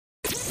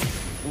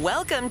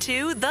Welcome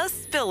to the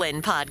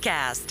Spillin'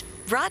 Podcast,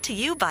 brought to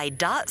you by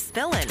Dot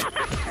Spillin'.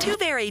 Two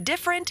very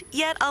different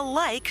yet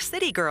alike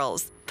city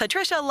girls,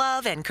 Patricia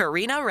Love and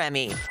Karina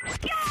Remy.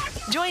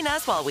 Join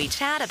us while we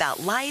chat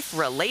about life,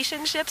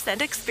 relationships, and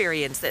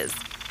experiences,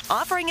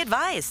 offering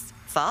advice,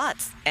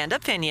 thoughts, and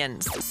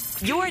opinions.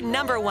 Your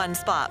number one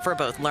spot for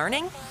both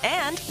learning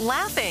and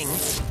laughing.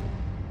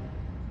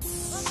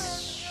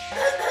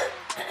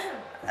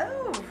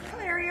 Oh,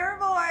 Larry, your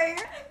boy.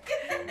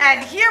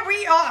 And here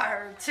we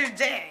are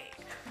today.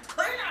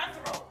 Clear my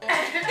throat.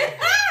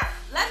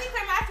 Let me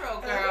clear my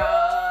throat,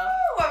 girl.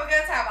 Ooh, what we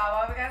gonna talk about?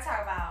 What we gonna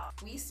talk about?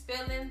 We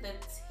spilling the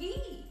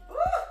tea.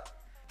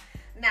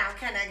 Ooh. Now,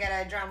 can I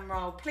get a drum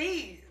roll,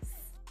 please?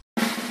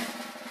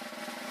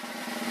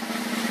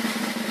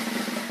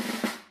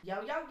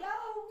 Yo, yo, yo.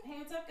 Hey,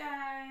 what's up,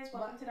 guys?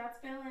 Welcome to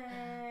That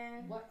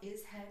Spillin'. What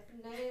is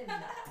happening?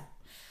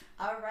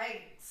 All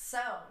right, so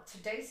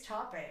today's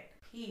topic,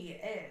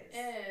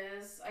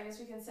 is, I guess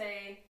we can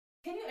say,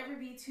 can you ever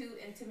be too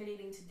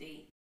intimidating to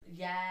date?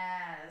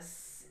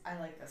 Yes, I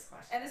like this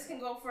question. And this can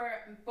go for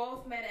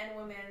both men and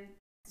women.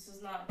 This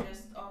is not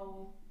just,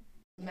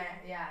 Men,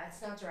 yeah,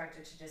 it's not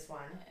directed to just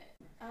one.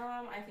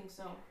 I think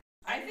so.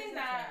 I think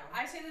that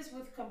I say this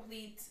with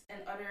complete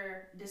and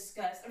utter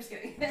disgust. I'm just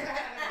kidding.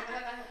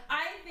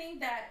 I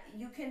think that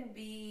you can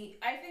be.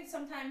 I think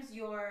sometimes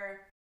your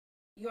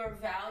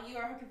value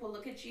or how people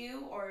look at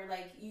you or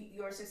like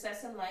your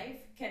success in life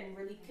can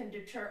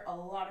deter a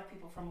lot of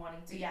people from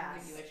wanting to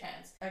give you a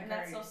chance. Agreed. And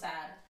that's so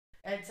sad.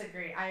 I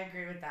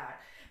agree with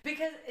that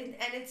because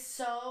it's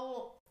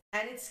so.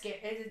 And it's scary.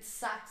 It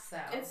sucks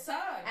though. It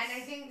sucks. And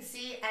I think,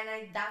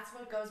 that's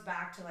what goes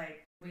back to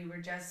like, we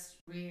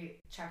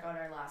check out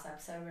our last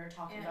episode. We were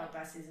talking about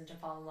best season to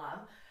fall in love.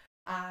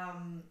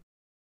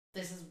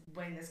 This is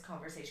when this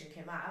conversation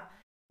came up.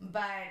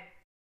 But,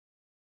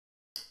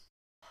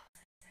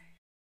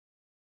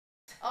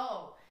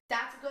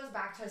 that's what goes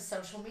back to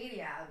social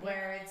media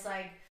where it's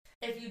like,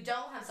 if you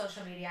don't have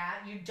social media,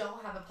 you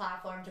don't have a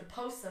platform to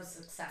post those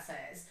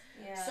successes.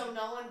 Yeah. So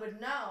no one would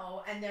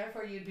know, and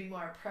therefore you'd be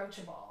more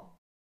approachable,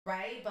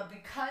 right? But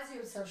because you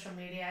have social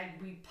media,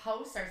 we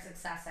post our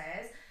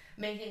successes,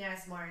 making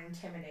us more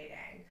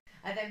intimidating.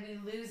 And then we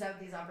lose out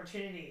these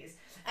opportunities.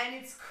 And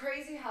it's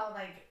crazy how,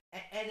 like,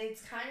 and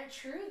it's kind of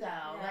true, though.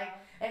 Yeah. Like,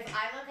 if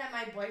I look at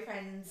my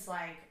boyfriend's,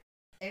 like,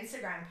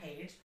 Instagram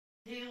page,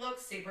 he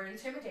looks super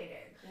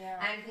intimidating.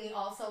 Yeah. And he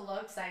also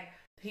looks like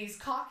he's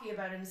cocky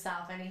about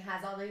himself, and he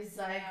has all these,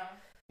 like,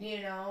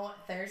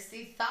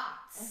 thirsty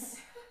thoughts.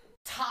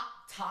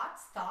 Tots.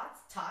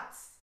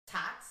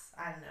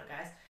 I don't know,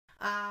 guys.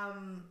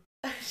 I'm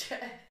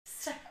sorry.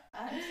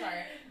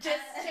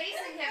 Just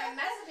chasing him and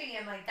messaging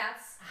him, like,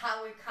 that's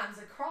how it comes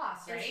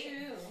across, right? It's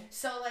true.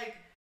 So, like,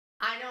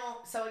 I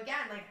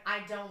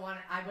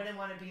wouldn't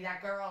want to be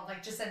that girl,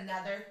 like, just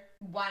another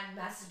one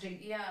messaging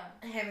him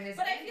in his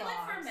But inbox. I feel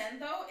like for men,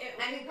 though,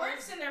 it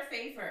works in their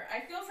favor.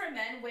 I feel for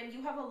men, when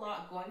you have a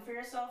lot going for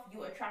yourself,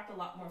 you attract a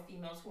lot more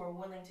females who are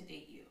willing to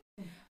date you.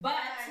 But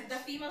the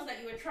females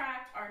that you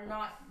attract are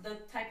not the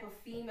type of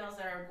females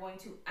that are going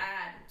to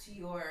add to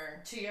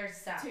your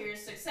success.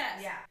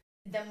 Yeah.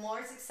 The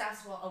more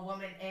successful a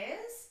woman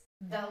is,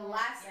 the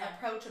less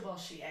approachable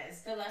she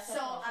is. The less so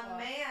a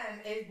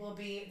man will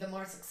be, the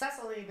more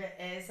successful he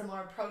is, the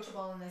more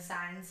approachable in the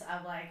sense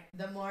of like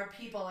the more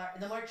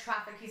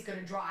traffic he's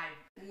gonna drive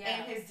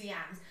in his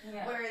DMs.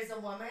 Yeah. Whereas a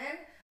woman,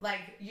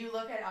 like you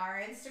look at our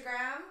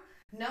Instagram.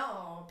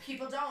 No,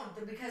 people don't,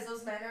 because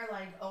those men are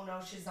like, oh no,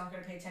 she's not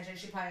going to pay attention.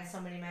 She probably has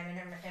so many men in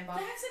her inbox.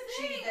 That's the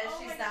thing. She's this,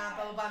 she's that,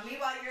 blah, blah, blah.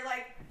 Meanwhile, you're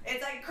like,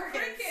 it's like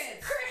crickets.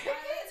 It's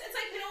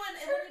like,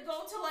 when you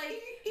go to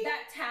like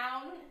that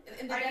town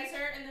in the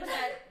desert and there's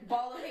that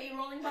ball of hay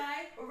rolling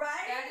by.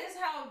 Right. That is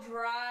how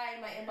dry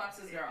my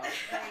inbox is, girl.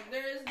 Like,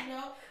 there is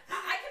no,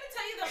 I couldn't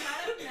tell you the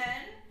amount of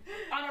men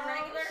on a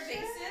regular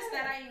basis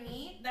that I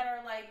meet that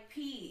are like,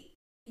 Pete,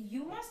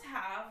 you must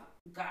have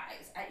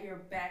guys at your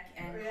beck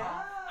and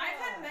call. I've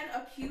had men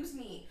accuse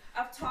me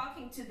of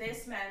talking to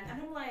this man,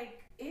 and I'm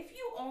like, if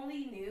you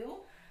only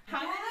knew how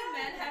many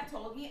men have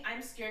told me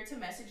I'm scared to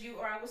message you,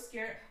 or I was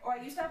scared, or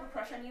I used to have a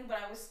crush on you, but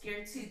I was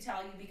scared to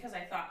tell you because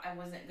I thought I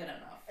wasn't good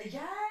enough. Yes.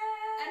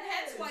 And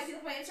hence why you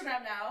look at my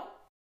Instagram now,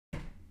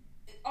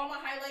 all my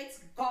highlights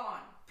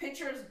gone,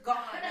 pictures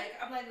gone. Like,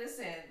 I'm like,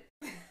 listen.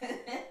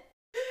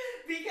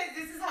 Because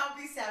this is how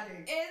we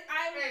sounding.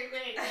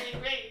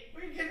 Wait.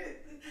 We're gonna.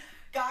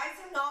 Guys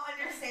do not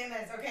understand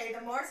this, okay?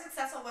 The more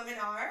successful women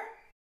are,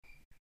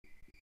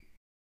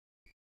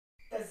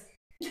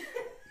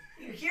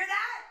 you hear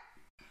that?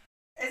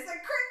 It's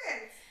like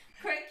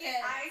crickets.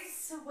 I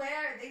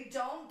swear, they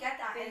don't get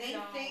that. They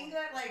think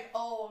that, like,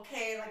 oh,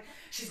 okay, like,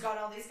 she's got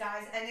all these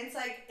guys. And it's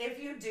like, if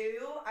you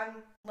do, I'm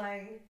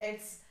like,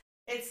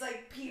 it's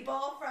like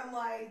people from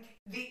like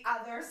the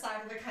other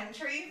side of the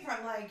country,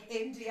 from like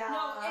India.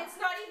 No, it's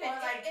not even.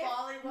 Or like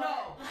Bollywood.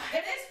 No,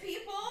 it is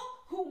people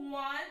who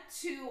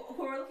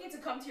are looking to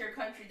come to your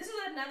country. This is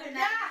another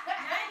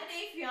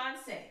 90-day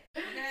fiance.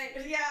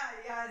 Okay? Yeah,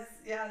 yes.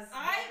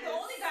 The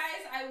only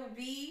guys I would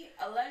be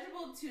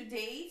eligible to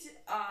date,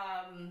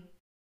 I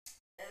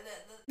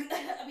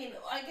mean,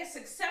 I guess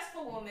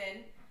successful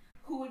women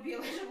who would be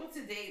eligible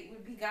to date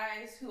would be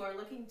guys who are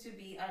looking to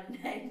be a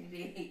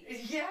 90-day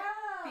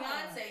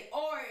fiance,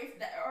 or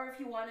if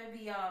you want to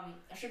be a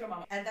sugar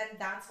mama. And then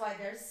that's why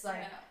there's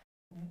like.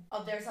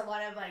 There's a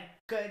lot of like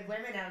good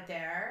women out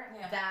there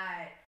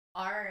that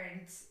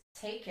aren't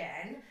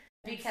taken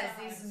because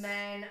these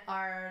men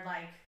are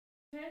like,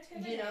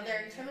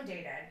 they're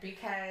intimidated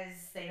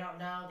because they don't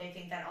know. They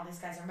think that all these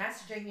guys are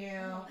messaging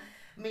you.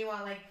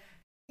 Meanwhile, like,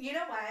 you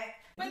know what?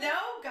 But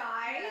no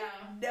guy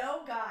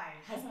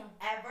has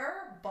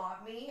ever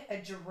bought me a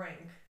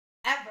drink.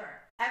 Ever.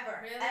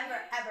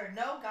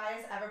 No guy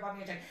has ever bought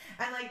me a drink.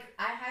 And like,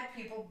 I had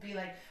people be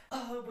like,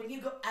 oh, when you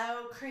go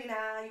out,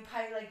 Karina, you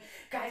probably like,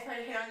 guys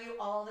probably hit on you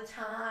all the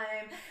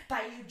time,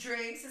 buy you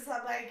drinks and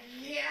stuff. Like,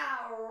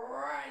 yeah,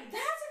 right.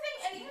 That's the thing.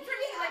 And even for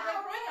me, like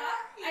growing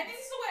up, I think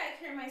this is the way I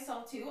carry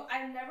myself too.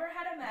 I've never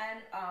had a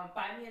man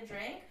buy me a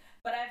drink.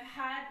 But I've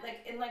had,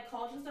 like, in, like,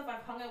 college and stuff,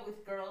 I've hung out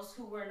with girls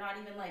who were not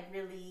even, like,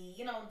 really,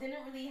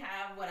 didn't really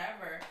have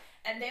whatever.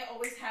 And they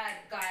always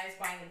had guys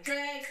buying them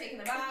drinks, taking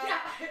them out.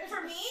 Yeah.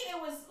 For me, it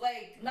was,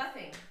 like,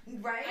 nothing.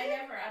 Right?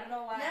 I don't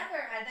know why.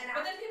 Never. And then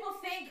but then people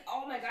think,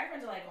 all my guy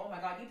friends are like, oh,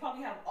 my God, you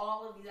probably have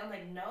all of these. I'm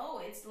like,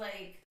 no, it's,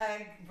 like...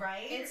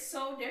 right? It's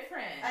so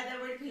different. And then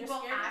when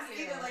people ask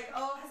you, they're like,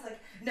 oh, has,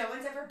 like, no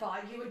one's ever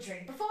bought you a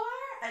drink before?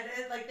 And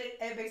it, like,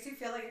 it makes you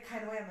feel like a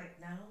kind of way. I'm like,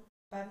 no.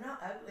 But I'm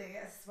not ugly,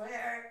 I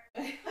swear.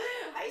 I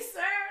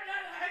swear I'm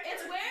not ugly.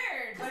 It's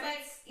weird. But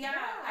like,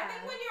 I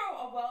think when you're,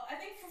 I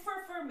think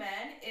for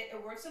men, it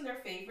works in their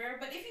favor.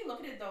 But if you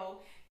look at it though,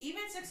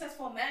 even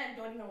successful men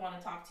don't even want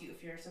to talk to you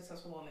if you're a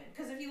successful woman.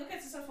 Because if you look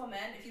at successful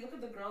men, if you look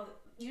at the girl,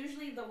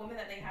 usually the woman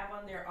that they have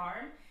on their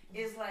arm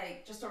is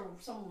like just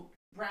some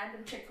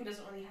random chick who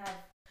doesn't really have.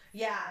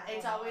 Yeah,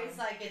 it's always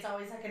like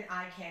an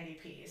eye candy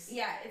piece.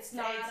 Yeah, it's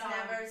not. It's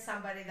never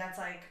somebody that's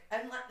like,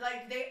 and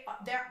like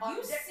they're.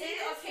 You see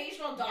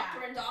occasional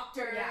doctor and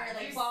doctor,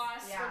 like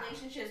boss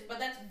relationships, but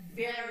that's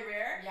very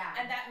rare. Yeah,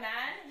 and that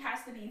man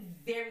has to be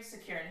very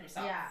secure in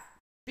himself. Yeah,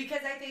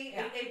 because I think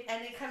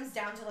it comes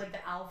down to like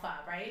the alpha,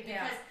 right?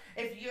 Because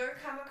if you're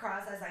come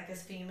across as like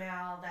this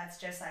female that's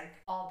just like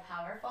all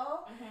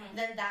powerful,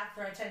 then that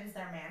threatens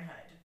their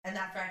manhood. And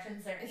that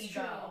threatens their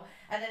ego. True.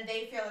 And then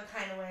they feel a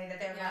kind of way that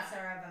they're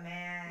lesser of a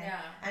man.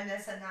 Yeah. And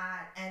this and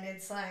that. And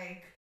it's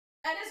like...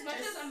 And as much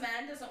as a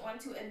man doesn't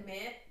want to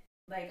admit,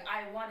 like,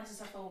 I want a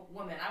successful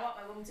woman. I want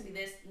my woman to be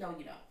this. No,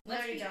 you don't.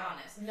 Let's be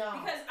honest. No.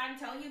 Because I'm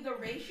telling you, the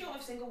ratio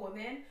of single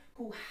women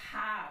who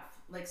have,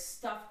 like,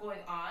 stuff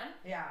going on,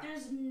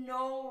 there's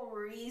no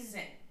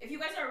reason. If you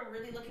guys are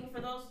really looking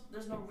for those,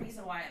 there's no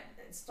reason why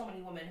so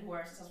many women who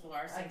are successful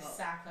are single.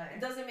 Exactly.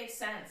 It doesn't make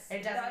sense.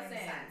 It doesn't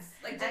make sense.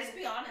 Like, just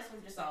be honest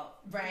with yourself.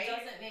 Right? It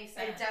doesn't make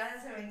sense. It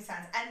doesn't make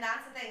sense. And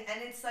that's the thing.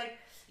 And it's like,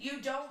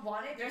 you don't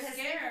want it because you're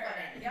scared.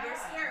 Yeah. You're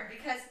scared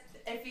because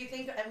if you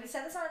think, and we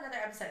said this on another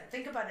episode,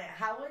 think about it.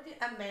 How would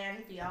a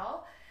man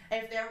feel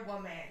if their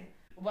woman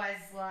was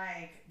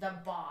like the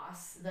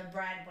boss, the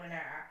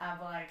breadwinner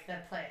of like the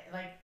play?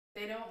 Like,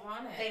 they don't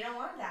want it. They don't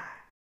want that.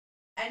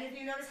 And if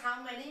you notice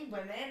how many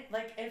women,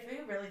 like if you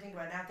really think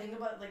about it now, think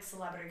about like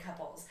celebrity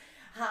couples.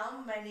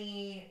 How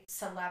many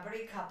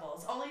celebrity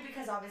couples, only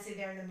because obviously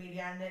they're in the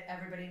media and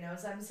everybody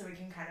knows them, so we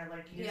can kind of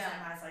like use them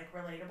as like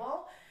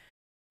relatable.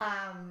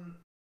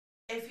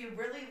 If you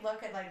really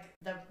look at like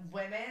the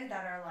women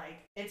that are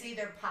like, it's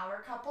either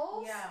power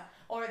couples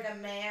or the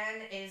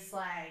man is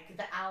like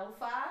the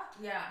alpha.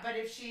 Yeah. But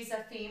if she's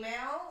a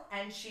female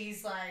and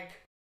she's like,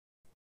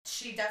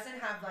 she doesn't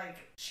have like,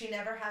 she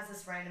never has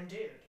this random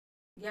dude.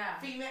 Yeah.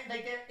 Female,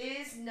 like there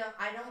is no,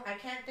 I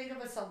can't think of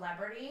a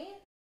celebrity,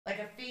 like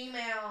a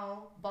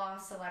female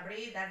boss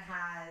celebrity that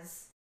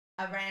has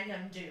a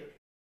random dude.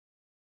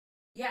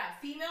 Yeah,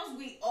 females,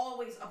 we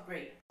always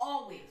upgrade.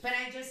 Always. But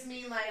I just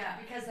mean like,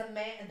 because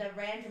the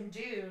random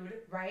dude,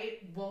 right,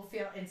 will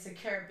feel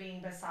insecure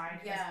being beside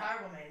his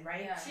power woman,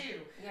 right? Yeah. Too.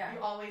 Yeah. You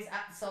always,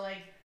 so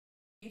like,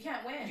 you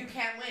can't win. You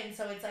can't win.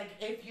 So it's like,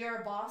 if you're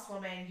a boss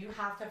woman, you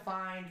have to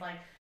find like,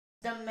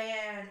 the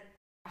man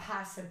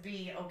has to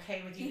be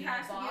okay with you being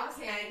a boss,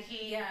 and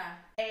he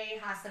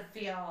has to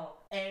feel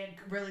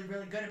really,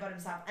 really good about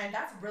himself, and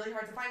that's really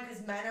hard to find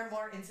because men are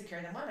more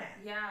insecure than women.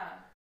 Yeah,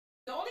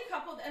 the only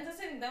couple, and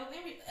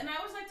I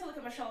always like to look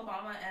at Michelle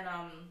Obama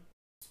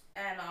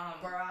and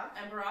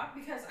Barack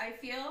because I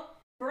feel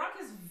Barack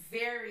is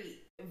very,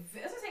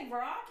 as I say,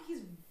 Barack,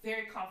 he's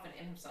very confident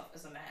in himself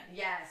as a man.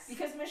 Yes,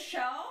 because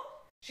Michelle,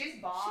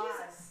 she's boss.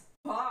 She's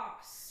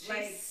boss. She's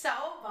like, so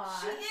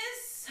boss. She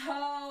is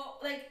so,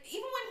 like,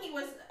 even when he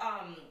was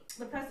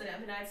the president of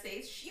the United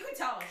States, you could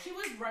tell she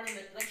was running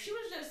the, like, she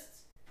was just...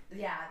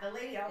 Yeah, the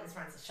lady always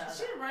runs the show.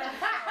 She was running the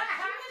show.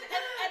 And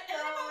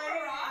then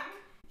Barack,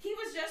 he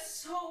was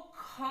just so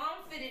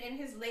confident in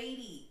his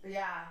lady.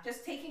 Yeah.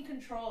 Just taking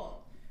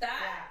control.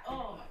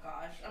 Oh my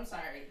gosh, I'm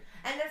sorry.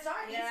 And it's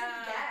not easy to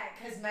get,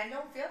 because men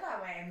don't feel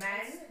that way.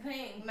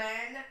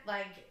 Men,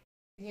 like,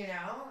 you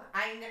know,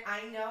 I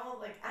know,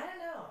 like, I don't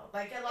know.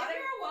 Like, if you're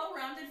a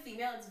well-rounded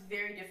female, it's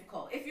very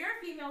difficult. If you're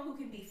a female who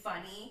can be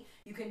funny,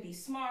 you can be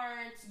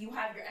smart, you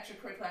have your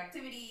extracurricular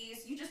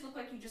activities, you just look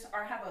like you just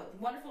have a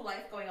wonderful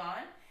life going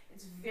on,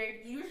 it's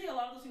usually a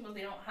lot of those females,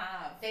 they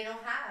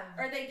don't have.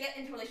 Or they get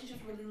into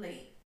relationships really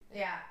late.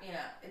 Yeah.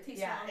 It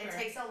takes longer. It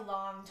takes a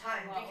long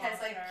time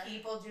because like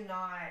people do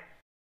not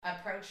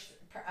approach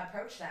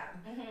them.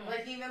 Mm-hmm.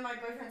 Like even my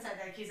boyfriend said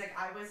that he's like,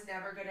 I was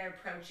never gonna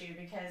approach you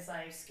because like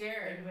I was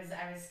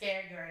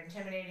scared, you're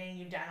intimidating,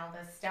 you've done all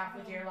this stuff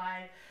with your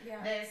life,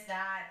 this,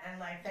 that, and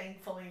like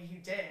thankfully you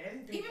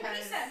did. Even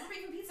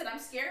Pete said I'm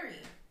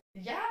scary.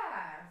 Yeah.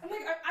 I'm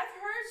like, I've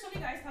heard so many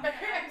guys tell me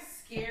I'm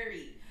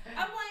scary.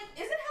 I'm like,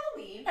 is it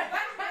Halloween?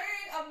 I'm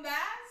wearing a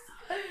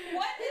mask?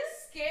 What is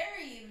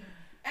scary?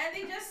 And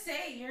they just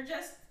say you're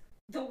just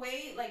the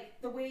way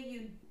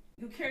you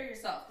carry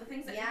yourself, the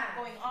things that you have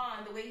going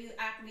on, the way you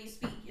act, the way you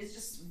speak is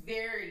just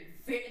very,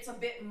 it's a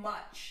bit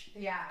much.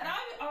 Yeah. And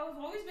I've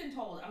always been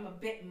told I'm a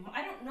bit,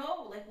 I don't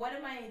know, like what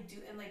am I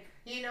doing? Like,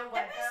 you know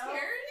what? Am I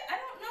scary? I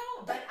don't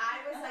know. But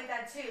I was like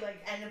that too.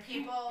 Like, and the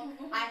people,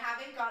 I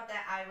haven't got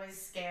that I was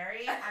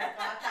scary. I've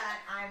got that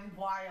I'm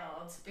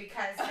wild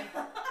because like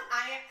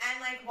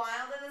like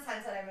wild in the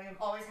sense that I'm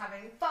always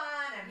having fun.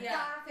 I'm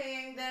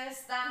laughing, this,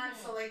 that.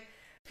 So like.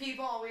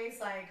 People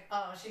always like,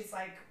 oh, she's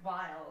like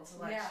wild,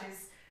 like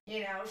she's,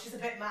 you know, she's a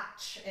bit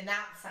much in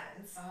that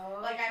sense.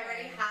 Oh, like I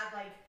already had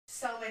like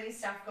so many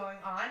stuff going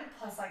on,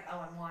 plus like, oh,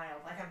 I'm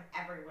wild, like I'm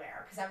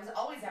everywhere, because I was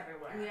always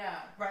everywhere.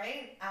 Yeah.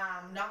 Right?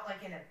 Not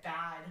like in a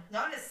bad,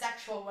 not in a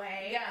sexual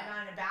way,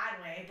 not in a bad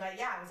way, but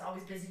I was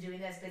always busy doing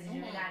this,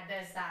 doing that,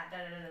 this, that,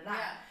 da da da da.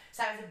 Yeah.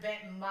 So I was a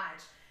bit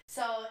much.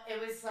 So it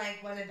was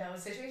like one of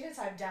those situations.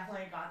 So I've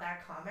definitely got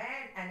that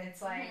comment, and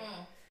it's like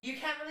you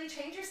can't really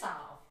change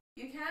yourself.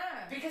 You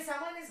can. Because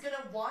someone is going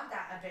to want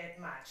that a bit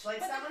much.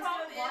 Like, someone's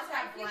going to want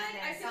that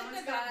bluntness.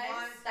 Someone's going to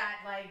want that,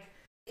 like,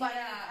 funny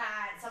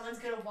cat. Someone's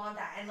going to want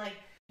that. And, like,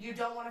 you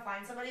don't want to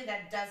find somebody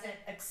that doesn't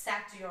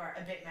accept you're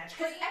a bit much.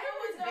 Because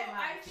everyone's a bit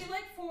much.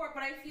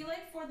 I feel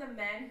like for the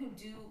men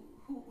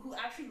who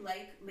actually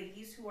like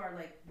ladies who are,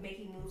 like,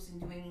 making moves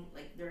and doing,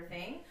 like, their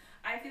thing,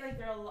 I feel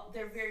like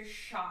they're very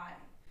shy.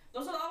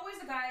 Those are always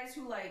the guys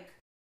who, like,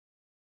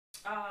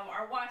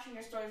 are watching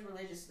your stories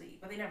religiously,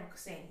 but they never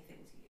say anything to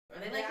you. Or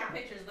they like your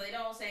pictures, but they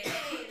don't say,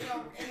 hey, you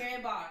know, in your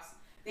inbox.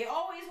 They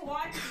always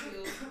watch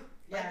you,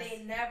 but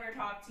they never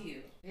talk to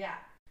you. Yeah.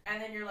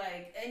 And then you're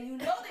like, and you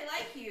know they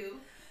like you,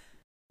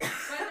 but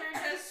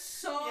they're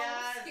just so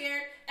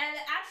scared. And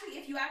actually,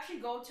 if you actually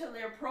go to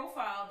their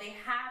profile, they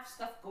have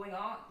stuff going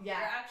on. Yeah.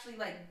 They're actually,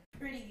 like,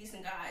 pretty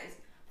decent guys.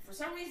 For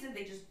some reason,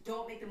 they just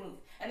don't make the move.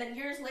 And then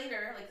years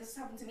later, like this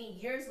happened to me,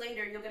 years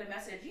later, you'll get a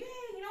message, yeah,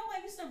 you know,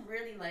 I used to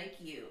really like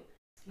you.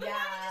 But why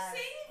did you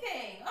say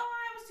anything? Oh,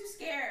 I was too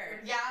scared.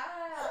 Yeah.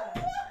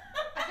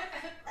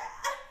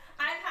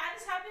 I've had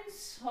this happen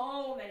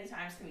so many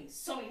times to me.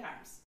 So many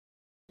times.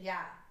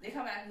 Yeah. They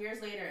come back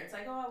years later. It's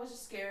like, oh, I was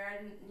just scared.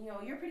 And, you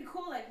know, you're pretty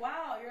cool. Like,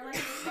 wow, you're like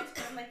this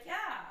expert. I'm like,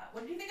 yeah.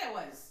 What do you think I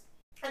was?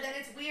 And then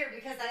it's weird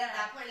because then at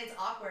that point it's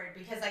awkward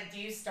because, like, do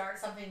you start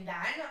something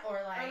then?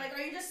 Or like,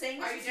 are you just saying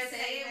what you just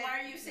say? Why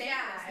are you saying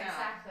this now?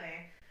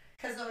 Exactly.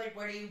 Because, like,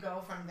 where do you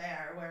go from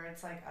there? Where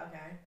it's like,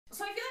 okay.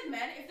 So I feel like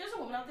men, if there's a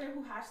woman out there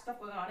who has stuff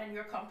going on and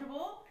you're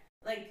comfortable,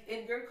 like,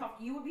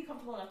 you would be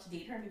comfortable enough to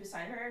date her and be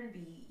beside her and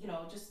be, you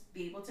know, just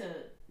be able to,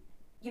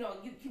 you know,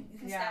 you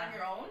can stand on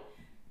your own.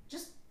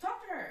 Just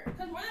talk to her.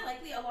 Because more than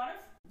likely, a lot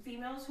of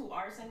females who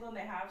are single and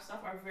they have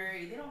stuff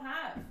they don't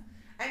have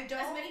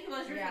as many people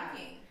as you're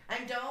thinking.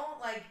 And don't,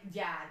 like,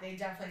 they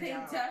definitely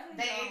don't.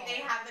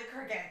 They have the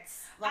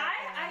crickets. Like,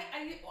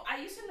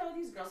 I used to know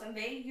these girls, and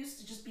they used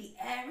to just be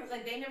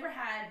they never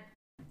had,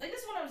 like,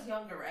 this is when I was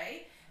younger,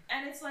 right?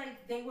 And it's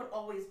like, they would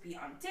always be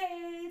on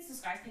dates, this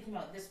guy's taking me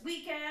out this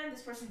weekend,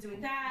 this person's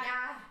doing that.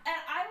 Yeah. And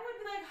I would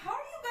be like, how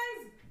are you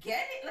guys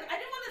getting, like, I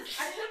didn't want to,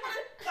 that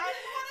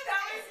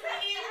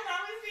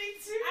was me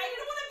too. I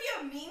didn't want to be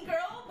a mean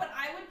girl, but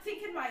I would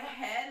think in my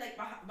head, like,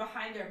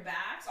 behind their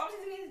backs,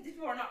 obviously these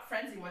people are not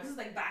friends anymore, this is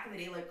like back in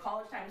the day, like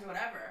college times or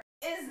whatever.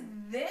 Is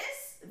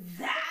this,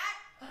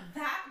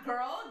 that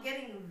girl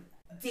getting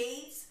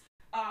dates?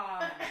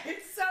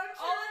 It's so true.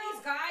 All of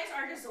these guys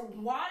are just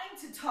wanting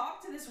to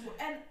talk to this,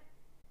 and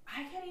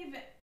I can't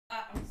even.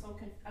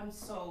 I'm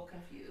so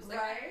confused. Like,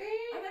 right?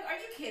 I'm like, are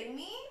you kidding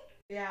me?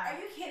 Yeah. Are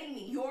you kidding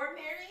me? You're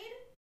married?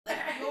 Like,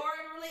 you're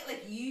in a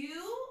relationship? Like,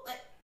 you?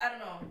 Like, I don't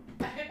know.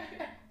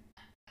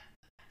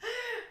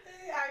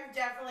 I've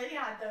definitely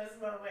had those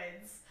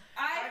moments.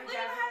 I've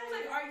literally had,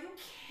 like, are you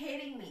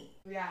kidding me?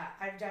 Yeah,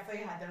 I've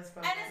definitely had those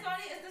moments. And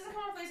it doesn't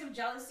come from a place of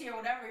jealousy or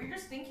whatever. You're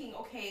just thinking,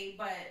 okay,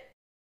 but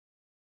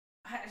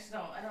I just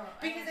don't.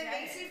 Because it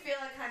makes you feel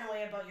a kind of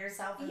way about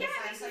yourself. It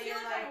makes you feel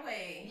a kind of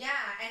way. Yeah,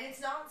 and it's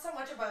not so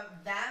much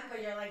about them,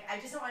 but you're like, I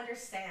just don't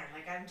understand.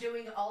 Like, I'm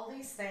doing all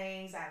these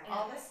things, I have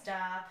all this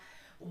stuff.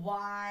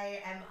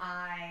 Why am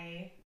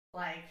I,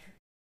 like,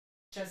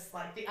 just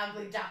like the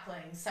ugly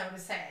duckling, so to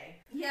say.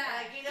 Yeah.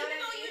 Like, you know even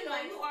what I though mean? you know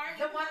Like, you are,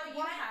 the even one, though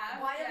you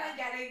have. why am I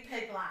getting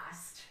picked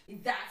last?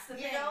 That's the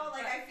thing. You know,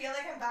 like, I feel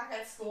like I'm back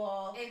at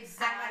school.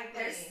 Exactly. And, like,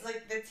 there's,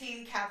 like, the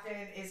team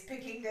captain is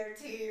picking their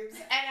teams.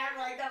 And I'm,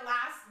 like, the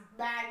last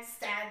man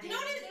standing. You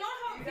know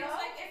how it feels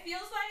like? It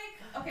feels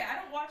like, okay,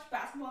 I don't watch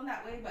basketball in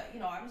that way, but, you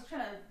know, I'm just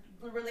trying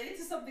to relate it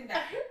to something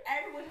that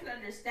everyone can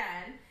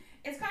understand.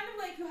 It's kind of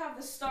like you have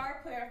the star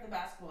player of the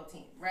basketball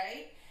team,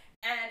 right?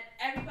 And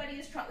everybody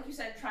is, like you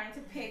said, trying to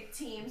pick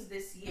teams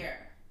this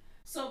year.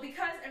 So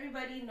because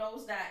everybody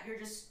knows that you're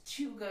just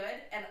too good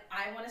and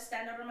I want to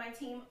stand out on my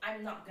team,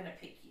 I'm not going to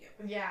pick you.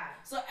 Yeah.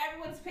 So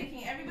everyone's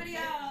picking everybody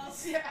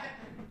else. Yeah.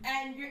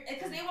 And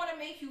because they want to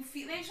make you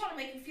feel, they just want to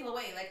make you feel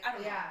away. Like, I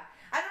don't know. Yeah.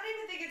 I don't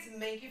even think it's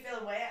make you feel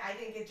away. I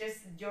think it just,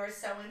 you're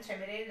so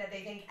intimidated that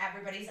they think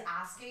everybody's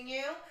asking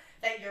you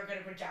that you're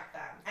going to reject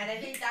them. And I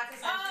think that's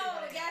essentially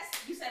what it is. Yes,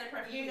 you said it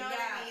perfectly. You know what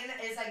I mean?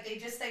 It's like they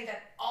just think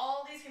that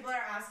all these people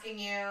are asking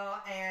you,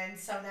 and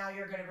so now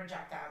you're going to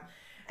reject them.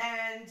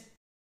 And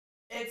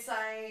it's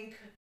like,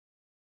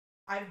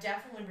 I've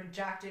definitely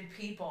rejected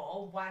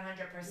people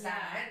 100%. Yeah.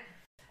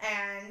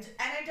 And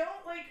I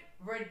don't like,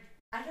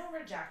 I don't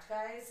reject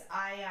guys.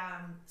 I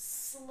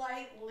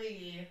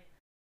slightly,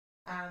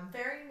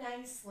 very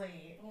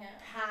nicely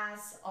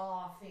pass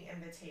off the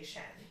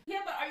invitation. Yeah,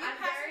 but are you I'm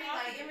passing very,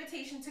 off like, the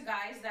invitation to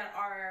guys that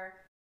are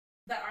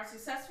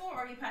successful, or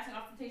are you passing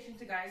off the invitation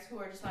to guys who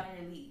are just not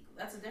in your league?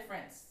 That's a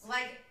difference.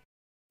 Like,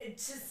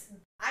 it's just,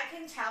 I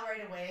can tell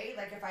right away,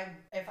 like, if I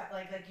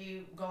like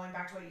you, going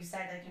back to what you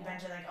said, like, you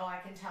mentioned, like, oh, I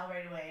can tell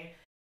right away,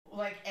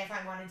 like, if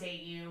I want to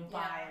date you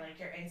by, like,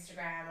 your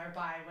Instagram or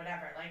by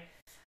whatever, like,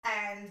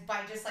 and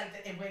by just,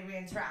 like, the way we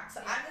interact.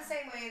 So I'm the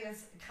same way, and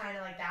it's kind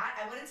of like that.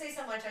 I wouldn't say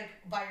so much, like,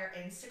 by your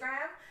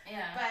Instagram,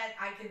 but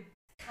I could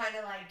kind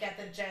of, like, get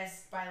the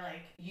gist by,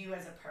 like, you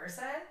as a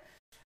person.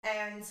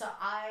 And so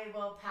I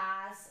will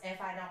pass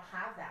if I don't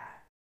have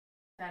that.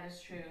 That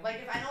is true.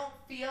 Like, if I don't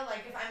feel,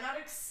 like, if I'm not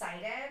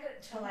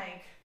excited to,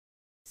 like,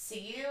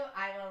 see you,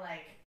 I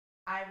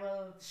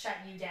will shut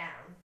you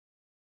down.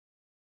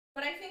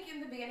 But I think in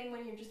the beginning,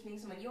 when you're just meeting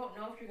someone, you don't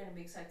know if you're going to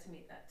be excited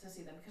to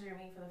see them because you're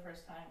meeting for the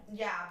first time.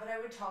 Yeah, but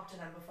I would talk to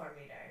them before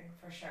meeting,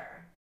 for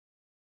sure.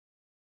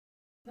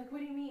 Like, what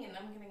do you mean?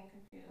 I'm getting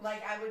confused.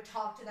 Like, I would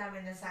talk to them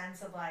in the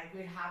sense of, like,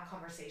 we'd have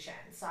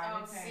conversations. So I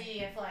would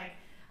see if, like,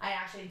 I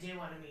actually do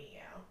want to meet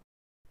you.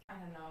 I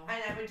don't know.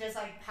 And I would just,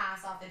 like,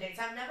 pass off the dates.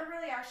 I've never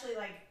really actually,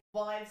 like,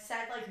 well, I've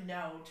said, like,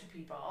 no to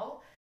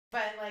people.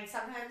 But, like,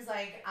 sometimes,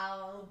 like,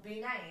 I'll be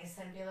nice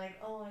and be like,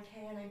 oh, I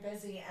can't, I'm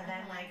busy. And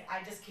then, like,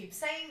 I just keep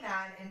saying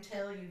that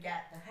until you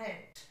get the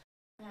hint.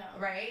 Yeah.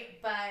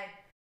 Right? But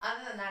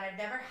other than that, I've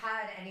never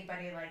had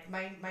anybody, like,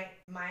 my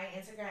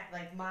Instagram,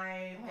 like,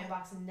 my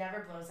inbox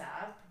never blows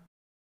up.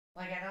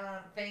 Like, I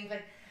don't think,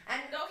 like,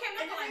 and... Okay,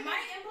 I'm not gonna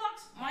lie,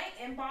 my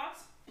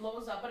inbox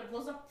blows up, but it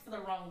blows up for the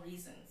wrong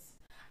reasons.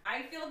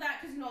 I feel that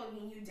because, you know,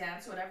 when you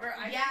dance or whatever,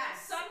 I feel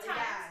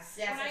sometimes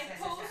when I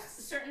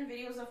post certain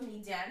videos of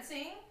me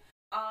dancing,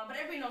 but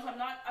everybody knows I'm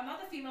not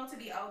the female to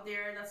be out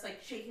there that's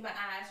like shaking my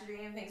ass or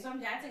doing anything. So I'm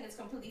dancing, it's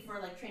completely for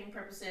like training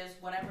purposes,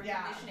 whatever,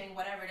 conditioning,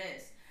 whatever it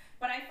is.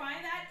 But I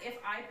find that if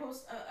I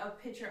post a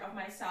picture of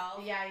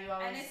myself, you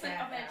always and it's like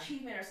of an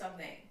achievement or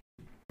something,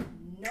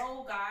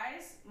 no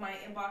guys, my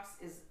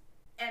inbox is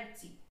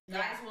empty.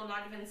 Guys will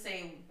not even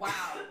say, wow,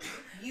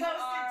 you are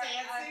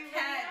a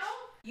catch.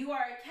 You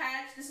are a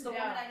catch. This is the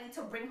woman I need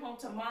to bring home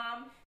to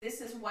mom. This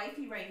is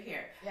wifey right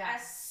here. Yeah.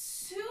 As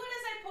soon as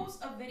I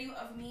post a video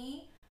of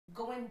me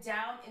going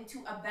down into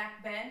a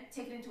back bend,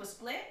 taking it into a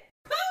split,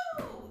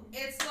 pooh!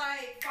 It's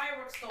like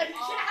fireworks go off.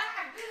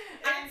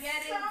 I'm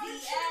getting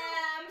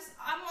DMs.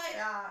 I'm like,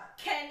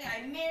 can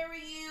I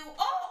marry you?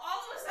 Oh, all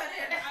of a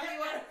sudden, I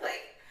mean,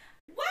 like,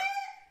 what?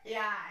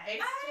 Yeah,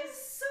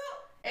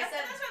 that's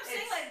what I'm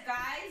saying. Like,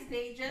 guys,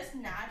 they just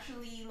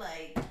naturally,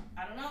 like,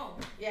 I don't know.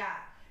 Yeah.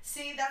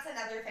 See, that's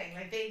another thing.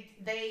 Like,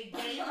 they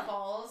gain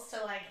balls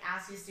to, like,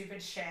 ask you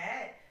stupid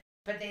shit,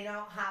 but they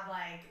don't have,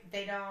 like,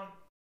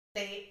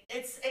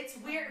 it's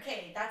weird.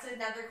 Okay, that's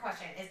another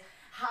question, is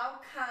how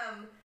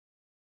come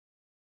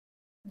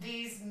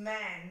these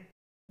men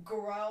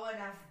grow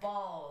enough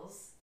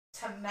balls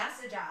to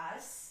message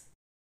us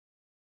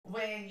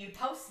when you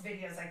post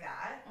videos like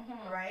that,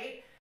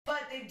 right?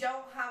 But they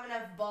don't have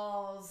enough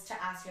balls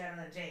to ask you out on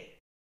a date.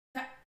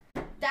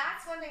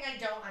 That's one thing I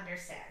don't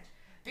understand.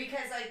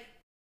 Because, like,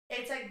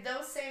 it's like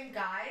those same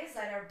guys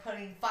that are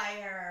putting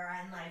fire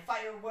and, like,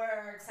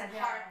 fireworks and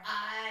heart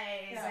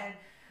eyes and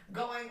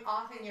going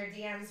off in your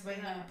DMs when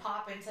you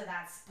pop into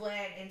that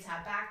split, into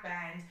a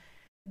backbend.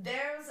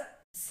 There's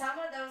some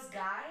of those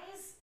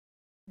guys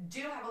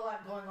do have a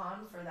lot going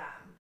on for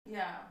them.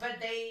 Yeah.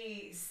 But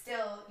they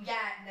still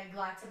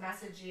neglect to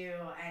message you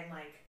and,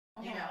 like,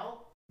 you know,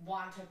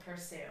 want to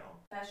pursue.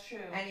 That's true.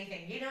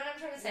 Anything. You know what I'm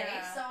trying to say?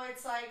 Yeah. So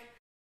it's like,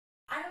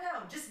 I don't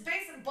know. Just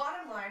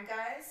bottom line,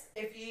 guys,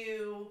 if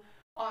you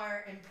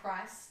are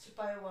impressed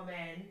by a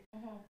woman,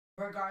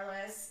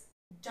 regardless,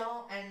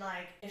 don't, and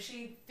like, if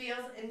she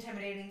feels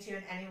intimidating to you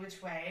in any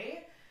which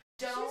way,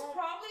 She's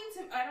probably,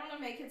 I don't want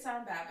to make it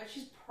sound bad, but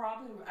she's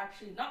probably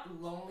actually not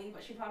lonely,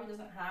 but she probably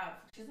doesn't have.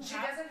 She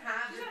doesn't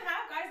have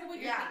guys the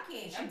way you're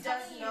thinking. She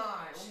does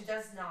not. She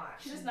does not.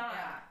 She does not.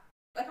 Yeah.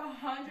 Like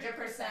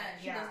 100%.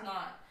 She does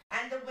not.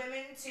 And the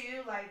women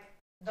too, like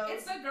those.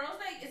 It's the girls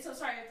that. It's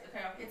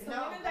the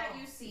women that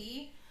you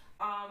see.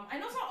 I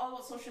know it's not all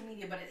about social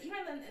media, but even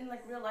in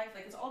like real life,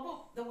 like it's all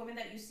about the women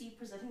that you see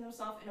presenting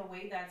themselves in a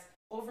way that's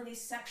overly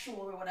sexual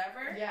or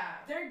whatever. Yeah.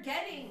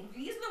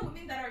 These are the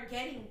women that are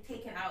getting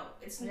taken out.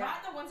 It's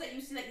not the ones that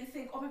you see that you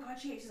think, oh my god,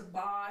 she's a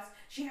boss,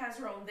 she has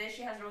her own this,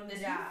 she has her own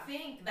this. Yeah. You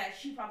think that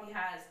she probably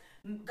has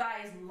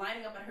guys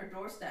lining up at her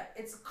doorstep.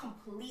 It's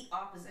complete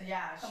opposite.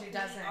 Yeah, she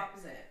doesn't.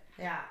 Opposite.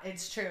 Yeah,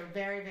 it's true.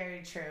 Very,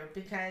 very true.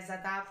 Because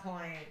at that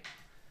point,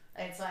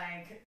 it's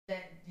like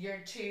that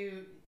they're just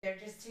too,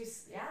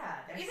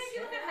 Even if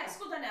you look at high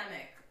school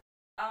dynamic,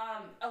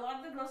 a lot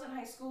of the girls in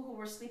high school who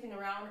were sleeping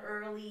around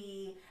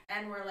early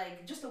and were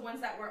like just the ones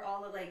that were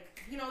all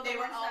like, you know, they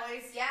were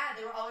always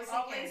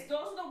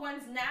those are the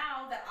ones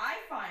now that I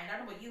find, I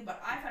don't know about you,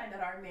 but I find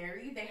that are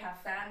married, they have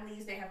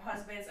families, they have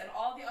husbands, and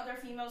all the other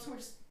females who are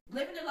just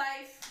living their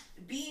life,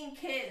 being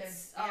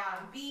kids,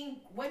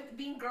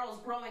 being girls,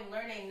 growing,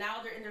 learning.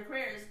 Now they're in their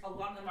careers. A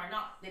lot of them are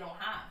not. They don't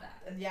have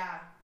that. Yeah.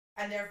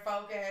 And they're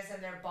focused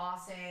and they're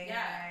bossing.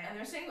 Yeah, and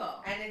they're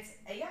single. And it's,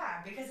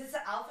 because it's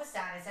the alpha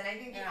status. And I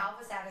think the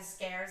alpha status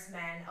scares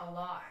men a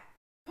lot.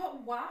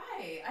 But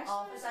why?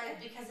 Alpha status,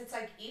 because it's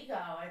like ego.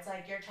 It's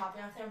like you're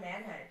chopping off their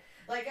manhood.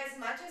 Like as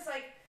much as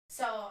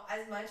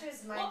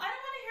my... Well, I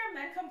don't want to hear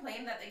men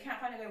complain that they can't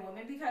find a good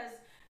woman because...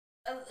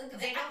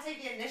 they don't take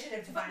the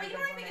initiative to find a good woman. But you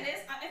know what I think it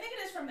is? I think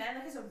it is for men.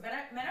 Like I said,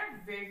 men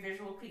are very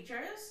visual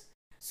creatures.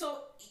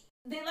 So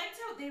they like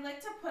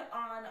to put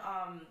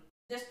on...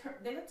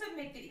 they like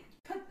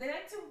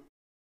to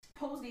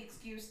pose the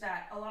excuse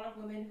that a lot of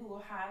women who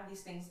have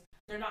these things,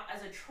 they're not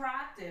as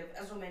attractive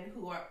as women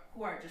who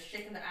are just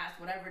shaking the ass,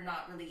 whatever,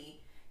 not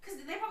really, because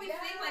they probably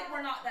think like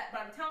we're not that.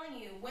 But I'm telling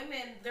you,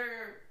 women,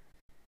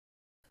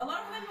 a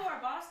lot of women who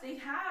are boss, they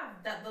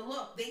have the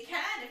look. They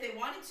can if they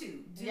wanted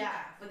to do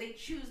that, but they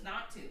choose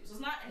not to. So it's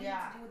not anything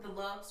to do with the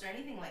looks or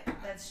anything like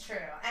that. That's true.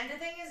 And the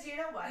thing is, you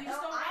know what? You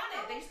just don't want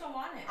it. They just don't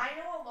want it. I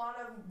know a lot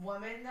of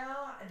women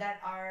though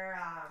that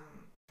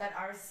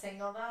are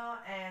single though,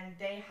 and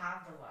they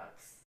have the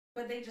looks.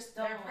 But they just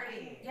don't. They're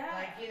pretty. Yeah.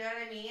 Like, you know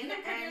what I mean?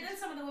 Even prettier than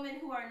some of the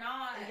women who are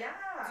not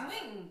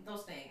doing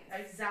those things.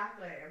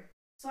 Exactly.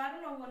 So I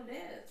don't know what it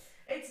is.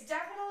 I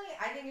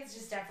think it's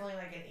just definitely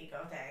like an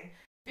ego thing.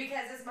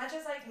 Because as much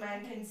as like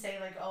men can say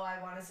like, oh,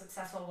 I want a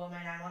successful woman,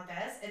 I want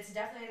this, it's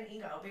definitely an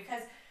ego.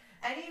 Because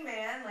any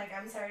man, like,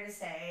 I'm sorry to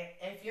say,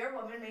 if your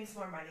woman makes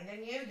more money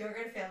than you, you're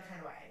gonna feel kind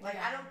of way. Like,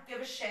 I don't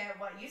give a shit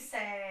what you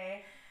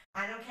say.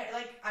 I don't care.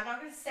 Like, I'm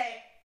not gonna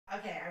say,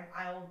 okay,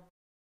 I'll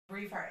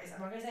rephrase.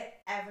 I'm not gonna say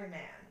every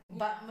man,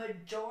 but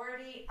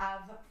majority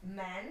of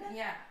men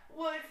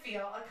would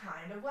feel a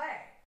kind of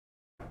way.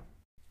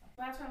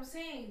 That's what I'm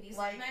saying. These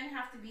men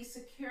have to be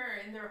secure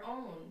in their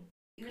own.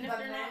 Even if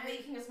they're not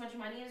making as much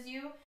money as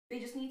you, they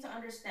just need to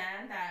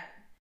understand that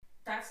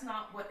that's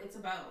not what it's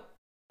about.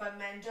 But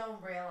men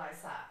don't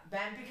realize that.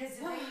 Because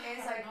the thing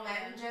is, like,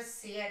 men just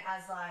see it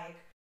as, like,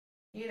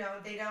 you know,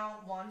 they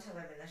don't want to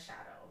live in the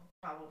shadow,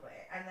 probably.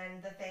 And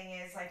then the thing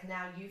is, like,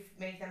 now you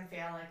make them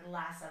feel, like,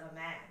 less of a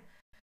man.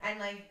 And,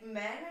 like,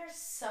 men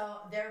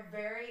are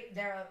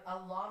they're a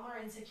lot more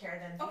insecure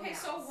than females. Okay,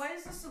 so what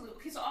is the solution?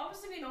 Okay, so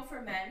obviously we know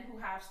for men who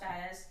have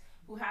status,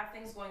 who have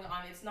things going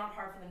on, it's not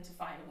hard for them to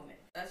find a woman.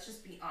 Let's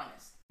just be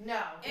honest.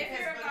 No, if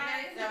you're a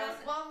guy who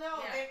doesn't... Well,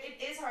 no,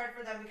 it is hard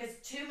for them because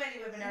too many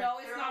women are... No,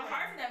 it's not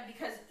hard for them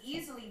because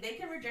easily they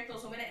can reject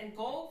those women and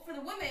go for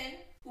the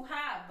women who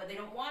have, but they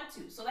don't want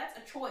to. So that's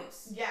a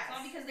choice. Yes. It's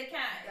not because they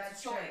can't.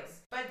 It's a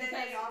choice. True. But then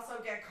they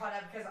also get caught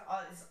up because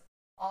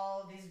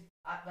all these,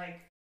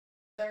 like,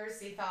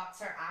 thirsty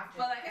thoughts are after.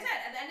 But like I said,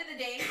 at the end of the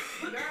day,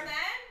 you're a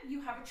man,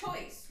 you have a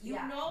choice. You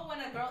know when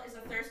a girl is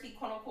a thirsty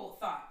quote-unquote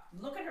thought.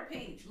 Look at her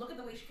page. Look at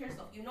the way she carries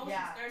herself. You know she's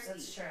thirsty.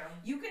 That's true.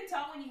 You can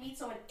tell when you meet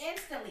someone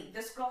instantly,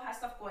 this girl has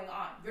stuff going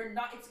on.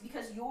 It's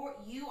because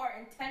you are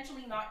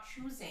intentionally not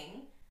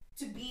choosing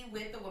to be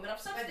with the woman of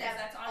substance. But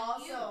that's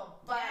on you.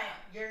 But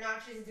you're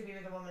not choosing to be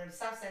with a woman of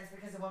substance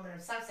because the woman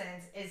of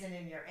substance isn't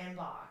in your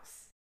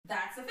inbox.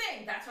 That's the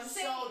thing. That's what I'm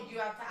saying. So you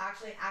have to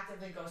actually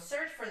actively go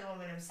search for the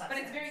woman of substance. But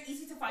it's very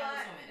easy to find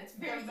this woman. It's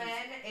very easy. The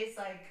man is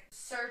like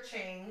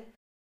searching,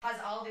 has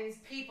all these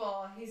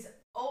people. He's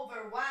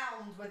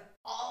overwhelmed with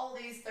all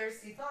these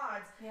thirsty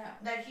thoughts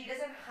that he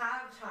doesn't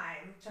have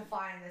time to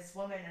find this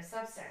woman of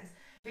substance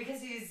because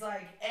he's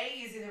like, A,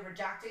 he's either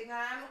rejecting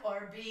them,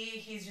 or B,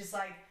 he's just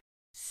like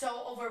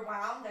so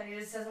overwhelmed that he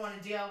just doesn't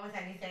want to deal with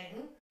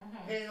anything.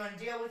 Mm-hmm. He doesn't want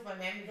to deal with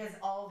women because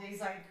all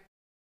these like,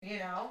 you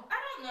know? I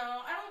don't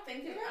know. I don't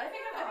think I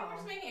think we're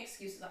just making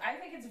excuses. I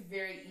think it's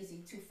very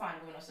easy to find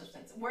women of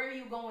substance. Where are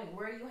you going?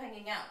 Where are you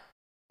hanging out?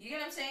 You get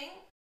what I'm saying?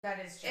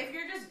 That is true. If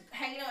you're just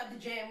hanging out at the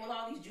gym with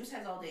all these juice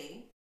heads all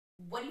day,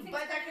 what do you think?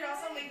 But that could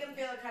also make them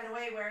feel a kind of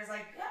way, whereas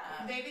like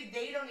maybe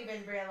they don't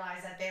even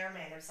realize that they're a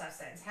man of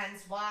substance.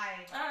 Hence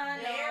why they're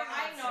not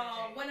I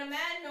know. searching. When a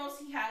man knows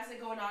he has it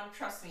going on,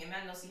 trust me, a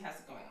man knows he has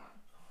it going on.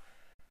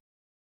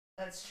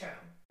 That's true.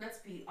 Let's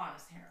be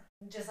honest here.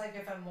 Just like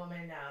if a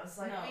woman knows,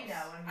 like we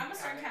know. I'm a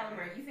certain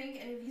caliber. You think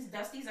any of these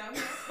dusties out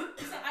here?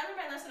 Listen, I learned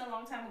my lesson a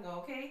long time ago.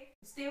 Okay,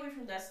 stay away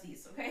from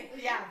dusties. Okay.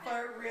 Yeah,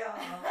 for real.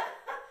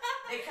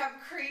 They come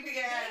creeping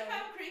in.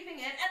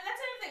 And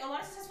that's another thing. A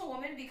lot of successful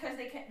women, because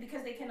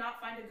they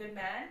cannot find a good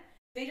man,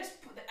 they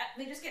just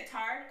get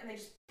tired and they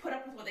just put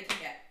up with what they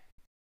can get.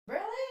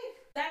 Really?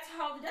 That's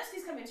how the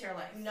dusties come into your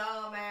life.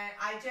 No, man.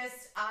 I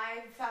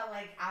felt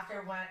like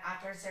after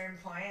a certain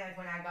point, like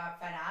when I got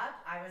fed up,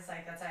 I was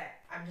like, that's it.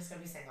 I'm just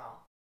gonna be single.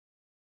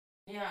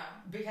 Yeah.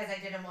 Because I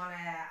didn't want to.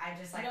 I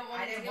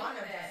didn't want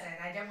to listen.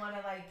 I didn't want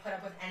to like put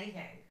up with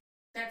anything.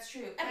 That's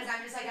true. Because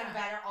I'm just like I'm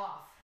better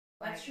off.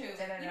 That's true.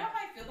 You know how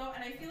I feel though,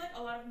 and I feel like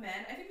a lot of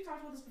men, I think we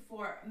talked about this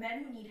before,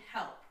 men who need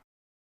help.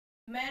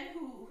 Men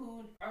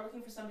who are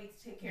looking for somebody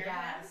to take care of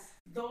them.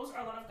 Those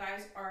are a lot of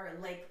guys are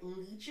like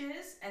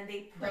leeches, and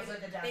they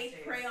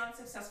prey on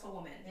successful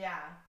women. Yeah.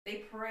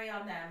 They prey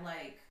on them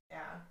like.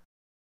 Yeah.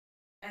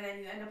 And then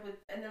you end up with,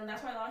 and then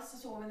that's why a lot of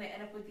successful women, they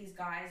end up with these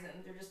guys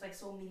and they're just like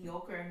so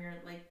mediocre, and you're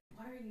like,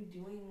 what are you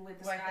doing with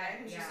this guy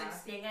who's just like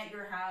staying at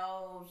your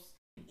house,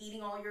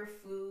 eating all your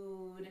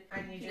food,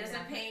 he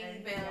doesn't pay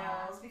any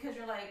bills, because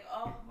you're like,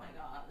 oh my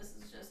god, this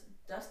is just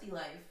dusty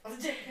life.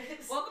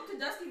 Welcome to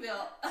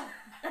Dustyville.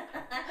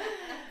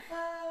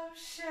 Oh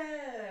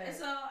shit.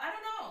 So I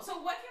don't know.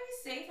 So what can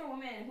we say for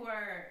women who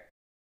are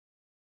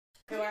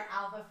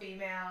alpha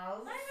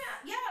females?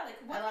 Yeah, like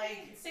what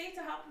can we say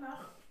to help them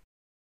out?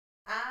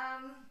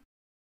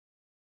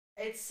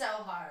 It's so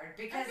hard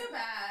because I feel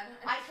bad.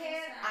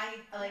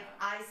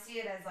 I see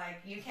it as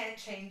like you can't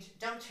change.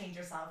 Don't change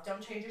yourself.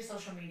 Don't change your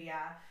social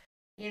media.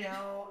 You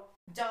know,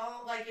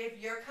 don't like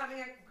if you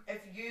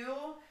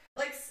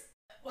like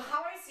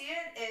how I see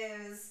it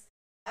is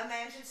a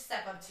man should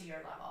step up to your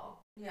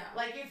level. Yeah.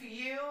 Like if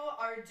you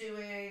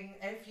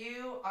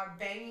are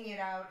banging it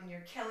out and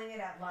you're killing it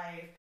at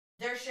life,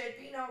 there should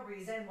be no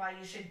reason why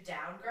you should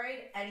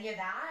downgrade any of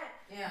that.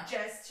 Yeah.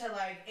 Just to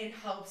like in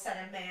hopes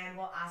that a man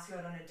will ask you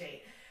out on a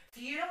date.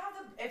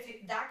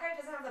 If that guy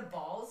doesn't have the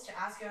balls to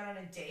ask you out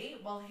on a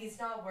date, well, he's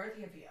not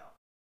worthy of you.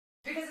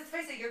 Because let's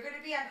face it, you're going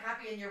to be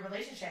unhappy in your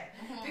relationship.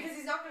 Mm-hmm. Because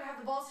he's not going to have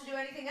the balls to do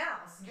anything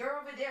else. You're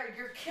over there,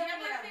 you're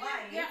killing it at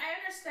life. Yeah, I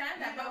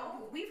understand that,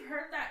 but we've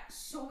heard that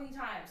so many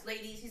times.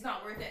 Ladies, he's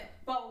not worth it.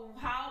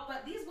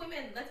 But these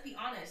women, let's be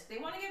honest, they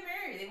want to get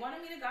married. They want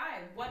to meet a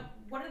guy. What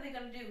are they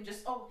going to do?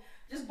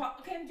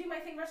 Okay, do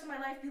my thing the rest of my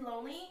life, be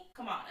lonely?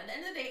 Come on. At the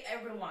end of the day,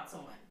 everyone wants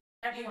someone.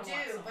 Everyone you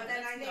do, but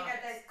then I think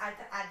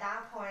at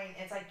that point,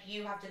 it's like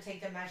you have to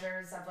take the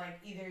measures of like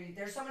either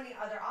there's so many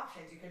other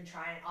options. You can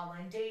try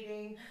online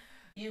dating,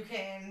 you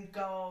can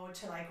go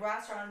to like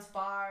restaurants,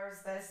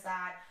 bars, this,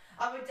 that.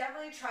 I would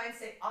definitely try and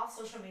stay off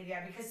social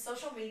media because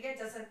social media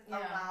doesn't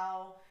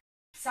allow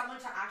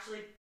someone to actually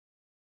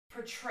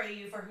portray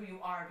you for who you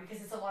are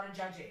because it's a lot of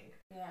judging.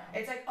 Yeah.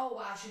 It's like, oh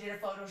wow, she did a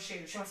photo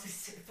shoot. She must be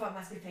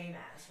famous.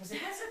 That's the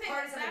thing. That's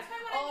why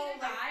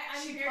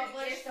when she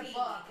published a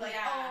book. Like,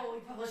 we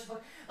published a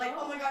book. Like,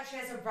 oh my god, she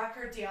has a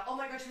record deal. Oh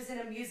my god, she was in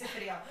a music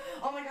video.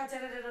 Oh my god, da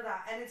da da da da.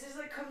 And it just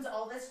like comes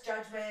all this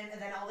judgment,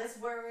 and then all this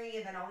worry,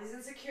 and then all these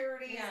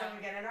insecurities, and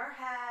we get in our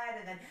head,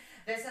 and then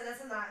this and this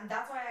and that. And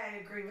that's why I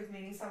agree with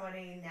meeting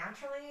somebody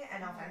naturally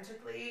and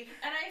authentically.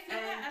 And I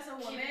feel that as a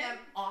woman, keeping them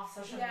off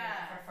social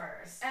media for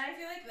first. And I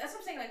feel like that's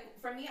what I'm saying. Like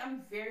for me,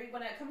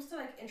 when it comes to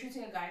like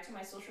introducing a guy to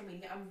my social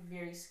media, I'm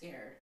very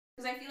scared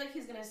because I feel like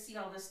he's gonna see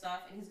all this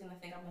stuff and he's gonna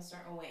think I'm a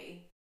certain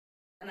way,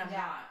 and I'm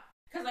not.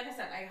 Because like I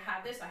said, I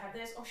have this.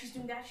 Oh, she's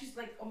doing that. She's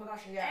like, oh my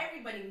gosh,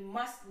 everybody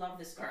must love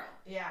this girl.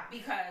 Yeah.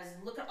 Because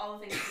look at all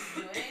the things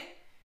she's doing.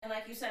 And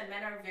like you said,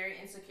 men are very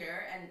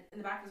insecure, and in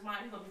the back of his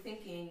mind, he'll be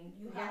thinking,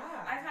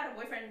 I've had a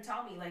boyfriend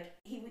tell me, like,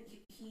 he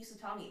used to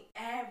tell me,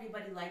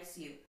 everybody likes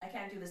you. I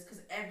can't do this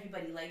because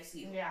everybody likes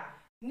you. Yeah.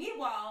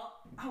 Meanwhile,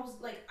 I was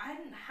like, I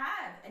didn't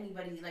have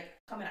anybody, like,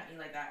 coming at me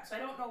like that. So I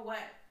don't know what,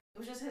 it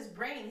was just his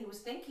brain, he was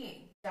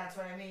thinking. That's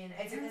what I mean.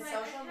 It's in the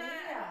social media.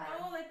 I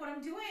don't know, like, what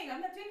I'm doing.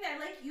 I'm not doing that. I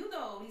like you,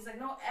 though. He's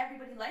like, no,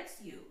 everybody likes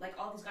you. Like,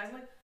 all these guys. I'm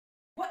like,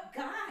 what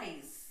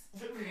guys?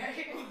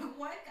 Right.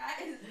 What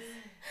guys?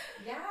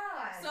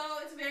 Yeah. So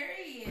it's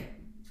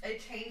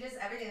it changes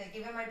everything. Like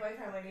even my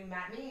boyfriend, when he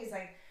met me, he's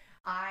like,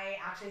 I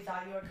actually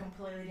thought you were a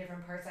completely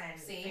different person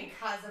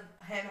because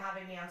of him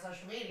having me on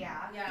social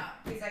media. Yeah.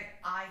 He's like,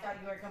 I thought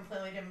you were a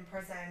completely different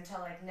person to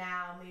like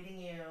now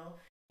meeting you.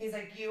 He's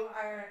like, you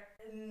are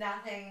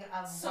nothing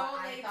of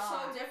what I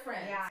thought. So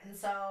different. Yeah. And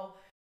so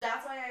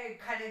that's why I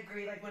kind of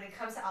agree. Like when it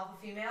comes to alpha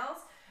females,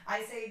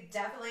 I say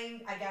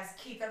definitely, I guess,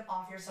 keep them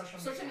off your social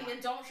media. Social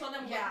media, don't show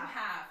them what you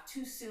have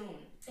too soon.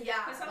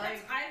 Yeah. Because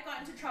sometimes I've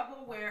gotten into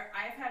trouble where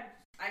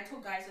I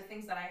told guys the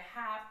things that I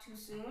have too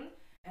soon,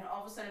 and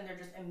all of a sudden they're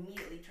just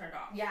immediately turned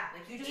off. Yeah.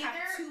 Like you just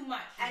have too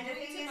much. You're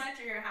doing too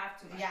much or you have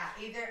too much. Yeah.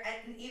 Either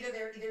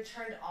they're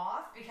turned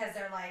off because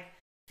they're like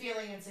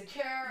feeling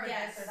insecure or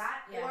this or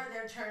that, or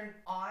they're turned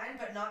on,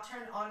 but not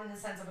turned on in the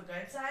sense of a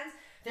good sense.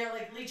 They're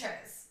like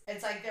leeches.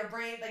 It's like their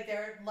brain, like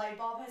their light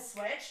bulb has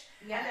switched,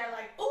 and they're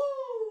like,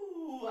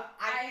 ooh,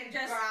 I can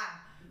just grab.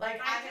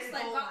 Like I just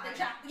like got the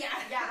jack.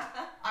 Yeah,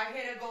 I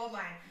hit a gold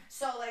mine.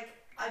 So like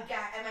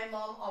again, and my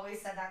mom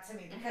always said that to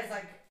me because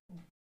like,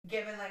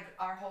 given like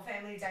our whole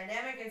family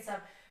dynamic and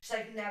stuff, she's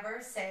like, never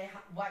say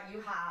what you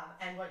have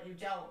and what you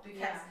don't,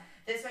 because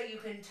this way you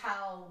can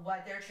tell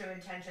what their true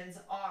intentions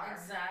are.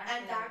 Exactly.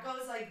 And that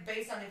goes like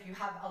based on if you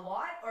have a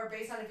lot or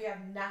based on if you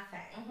have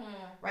nothing,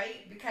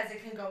 right? Because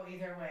it can go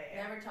either way.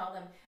 Never tell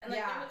them. And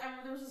like I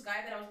remember there was this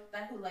guy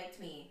who liked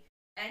me,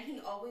 and he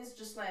always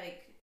just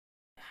like,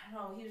 I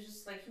don't know, he was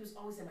just like, he was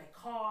always in my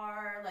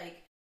car,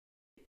 like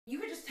you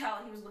could just tell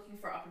he was looking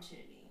for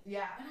opportunity.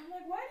 Yeah. And I'm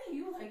like, why do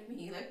you like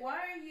me? Like, why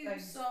are you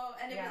so...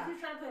 And if he was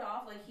trying to play it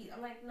off, like,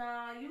 I'm like,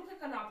 nah, you look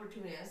like an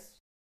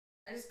opportunist.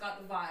 I just got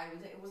the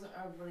vibe. It wasn't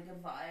a really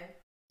good vibe.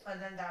 And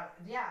then that...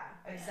 Yeah,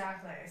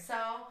 exactly.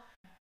 So,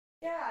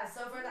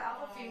 so for the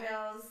alpha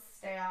females,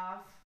 stay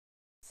off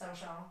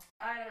social.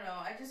 I don't know.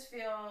 I just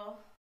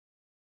feel...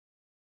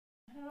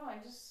 I don't know. I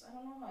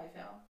don't know how I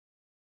feel.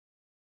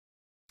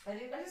 I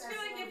just feel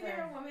like if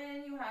you're a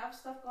woman, you have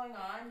stuff going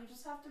on, you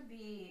just have to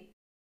be...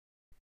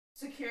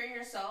 secure in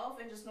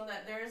yourself and just know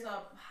that there is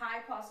a high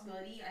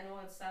possibility. I know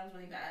it sounds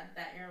really bad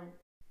that you're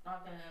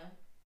not gonna.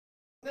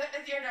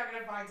 You're not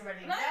gonna find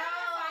somebody. Not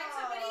gonna find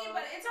somebody,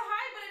 but it's a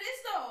high. But it is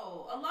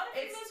though. A lot of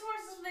female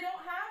sources they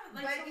don't have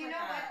like. But you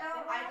know what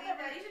though? I think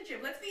that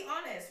relationship. Let's be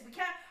honest. We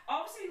can't.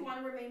 Obviously, we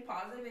want to remain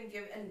positive and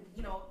give and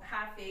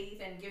have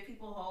faith and give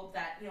people hope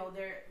that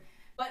they're.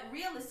 But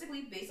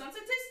realistically, based on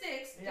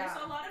statistics, there's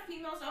a lot of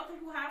females out there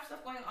who have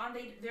stuff going on.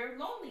 They're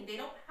lonely. They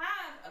don't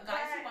have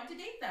guys who want to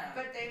date them.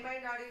 But they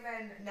might not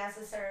even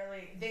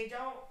necessarily. They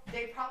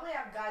probably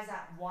have guys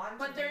that want.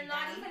 But they're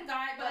not even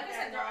guys. But like I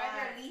said, they're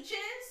either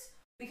leeches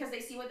because they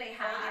see what they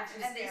have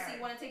and they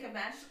want to take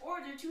advantage,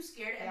 or they're too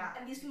scared.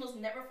 And these females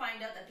never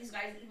find out that these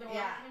guys even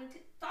want to even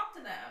talk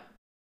to them.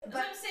 That's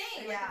what I'm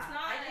saying. Like, it's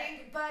not. I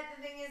think. But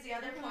the thing is, the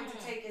other point to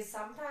take is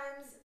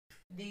sometimes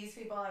these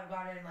people have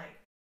gotten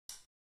like.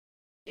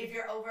 If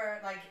you're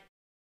over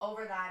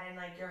that and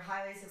like you're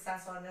highly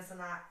successful and this and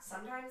that,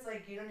 sometimes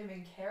like you don't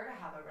even care to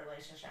have a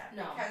relationship.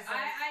 No, because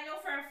I know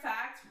for a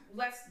fact.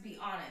 Let's be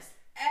honest.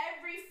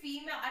 Every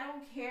female, I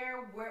don't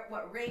care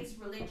what race,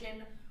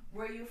 religion,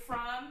 where you're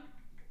from.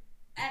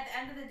 At the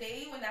end of the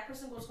day, when that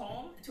person goes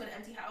home to an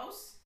empty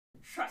house,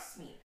 trust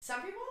me.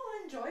 Some people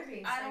enjoy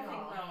being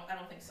single. I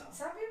don't think so.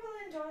 Some people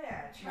enjoy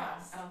it.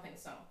 Trust. No, I don't think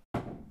so.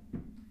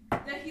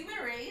 The human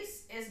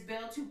race is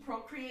built to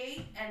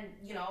procreate and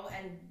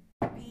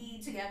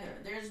be together.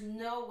 There's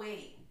no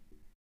way.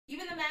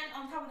 Even the man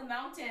on top of the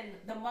mountain,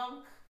 the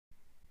monk,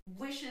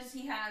 wishes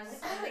he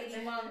has a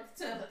lady monk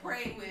to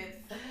pray with.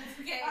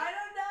 Okay. I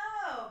don't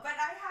know, but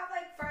I have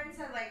like friends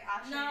that like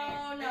actually No.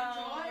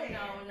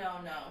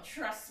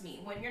 Trust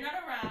me, when you're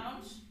not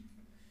around,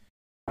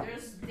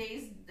 there's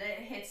days that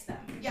it hits them.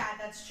 Yeah,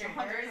 that's true.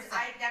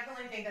 I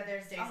definitely think that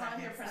there's days 100%. That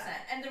hits them.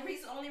 And the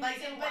reason why. But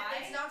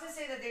it's not to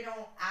say that they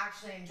don't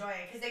actually enjoy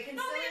it, because they can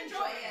still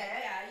enjoy it.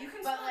 Yeah, you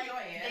can still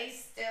enjoy it. They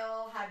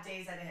still have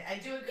days that it hits. I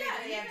do agree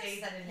that they have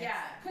days that it hits.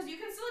 Yeah, because you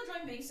can still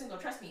enjoy being single.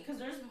 Trust me,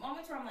 because there's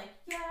moments where I'm like,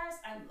 yes,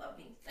 I love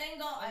being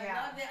single. I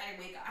love it. I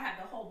wake up, I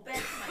have the whole bed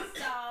to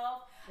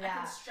myself. I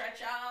can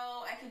stretch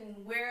out. I can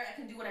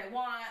do what I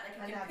want.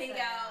 Like I can pig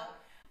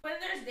out. But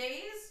there's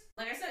days,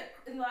 like I said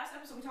in the last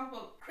episode, we talked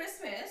about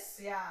Christmas.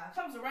 Yeah.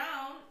 Comes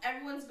around,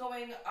 everyone's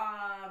going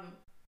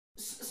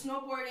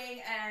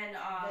snowboarding and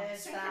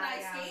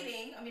synchronized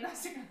skating. I mean, not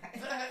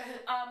synchronized.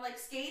 Like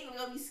skating,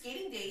 there'll be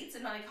skating dates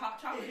and like hot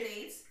chocolate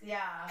dates.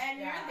 Yeah. And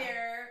you're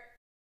there,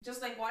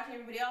 just like watching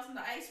everybody else in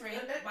the ice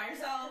rink by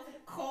yourself,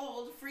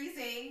 cold,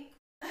 freezing.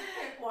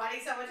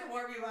 Wanting someone to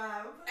warm you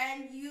up.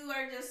 And you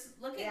are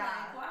just looking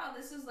like, wow,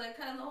 this is like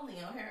kind of lonely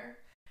out here.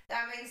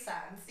 That makes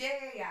sense.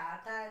 Yeah.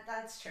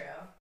 That's true.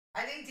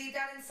 I think deep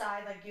down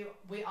inside, like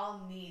we all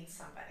need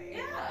somebody.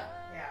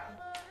 Yeah.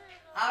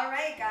 All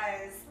right,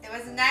 guys. It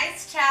was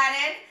nice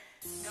chatting.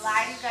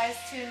 Glad you guys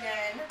tuned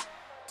in.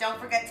 Don't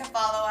forget to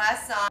follow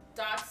us on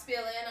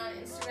 .spillin on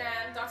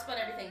Instagram. .spillin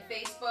everything.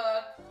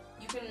 Facebook.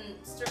 You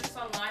can search us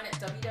online at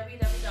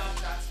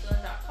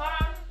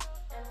www.spillin.com.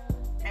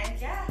 And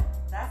yeah,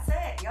 that's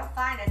it. You'll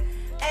find it.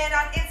 And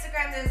on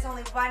Instagram, there's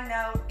only one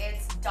note.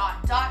 It's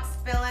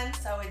 .spillin,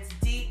 so it's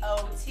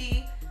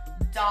DOT.spillin.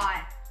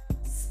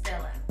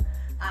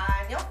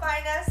 And you'll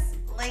find us,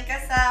 link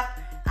us up,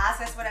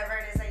 ask us whatever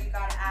it is that you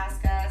gotta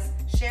ask us,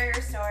 share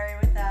your story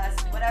with us,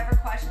 whatever.